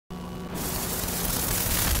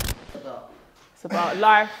It's about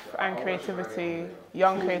life and creativity,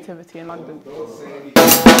 young creativity in London.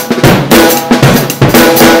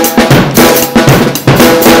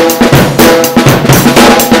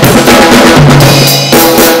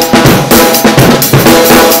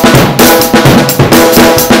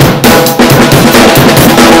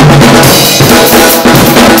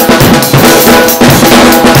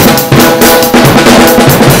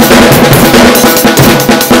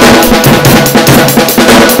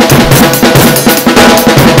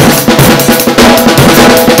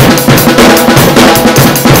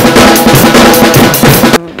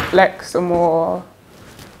 Lex Amor,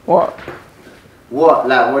 what? What?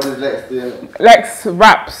 Like, what does Lex do? Lex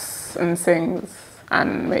raps and sings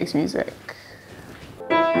and makes music.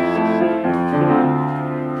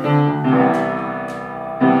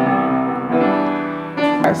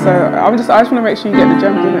 So I just want to make sure you get the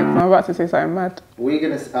gems in it, because I'm about to say something mad. What are you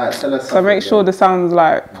gonna tell us? So make sure the sound's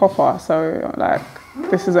like proper, so like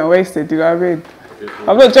this isn't wasted. Do you know what I mean?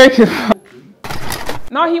 I'm not joking.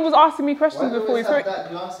 No, he was asking me questions before he spoke.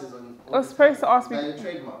 I was supposed to ask me.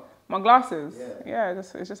 My glasses? Yeah,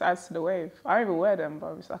 it just adds to the wave. I don't even wear them,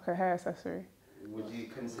 but it's like a hair accessory. Would you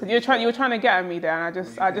consider? Because you were trying to get at me there, and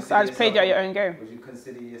I just played you at your own game. Would you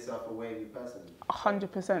consider yourself a wavy person?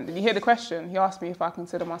 100%. Did you hear the question? He asked me if I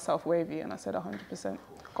consider myself wavy, and I said 100%.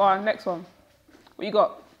 Go on, next one. What you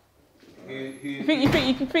got? You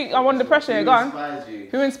think I'm under pressure here? Go on.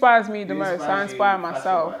 Who inspires me the most? I inspire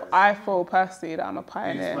myself. I feel personally that I'm a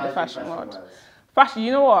pioneer in the fashion world. Fashion,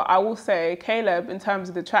 you know what? I will say Caleb in terms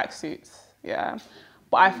of the tracksuits, yeah.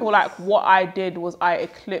 But I feel like what I did was I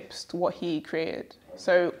eclipsed what he created.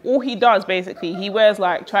 So all he does basically, he wears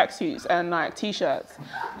like tracksuits and like t-shirts,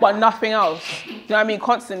 but nothing else. You know what I mean?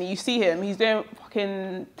 Constantly, you see him, he's doing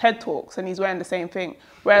fucking TED Talks and he's wearing the same thing.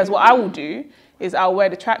 Whereas what I will do is I'll wear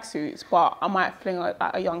the tracksuits, but I might fling like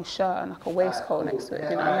a young shirt and like a waistcoat next to it,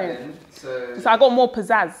 you know what I mean? So I got more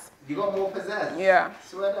pizzazz. You got more pizzazz? Yeah.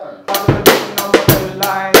 Swear down. I don't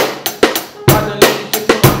lie. I don't leave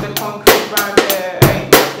dripping on the concrete round there.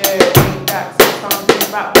 Ain't that there, ain't that. Say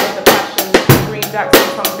something back with the passion. Green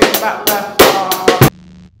Jackson, something back there.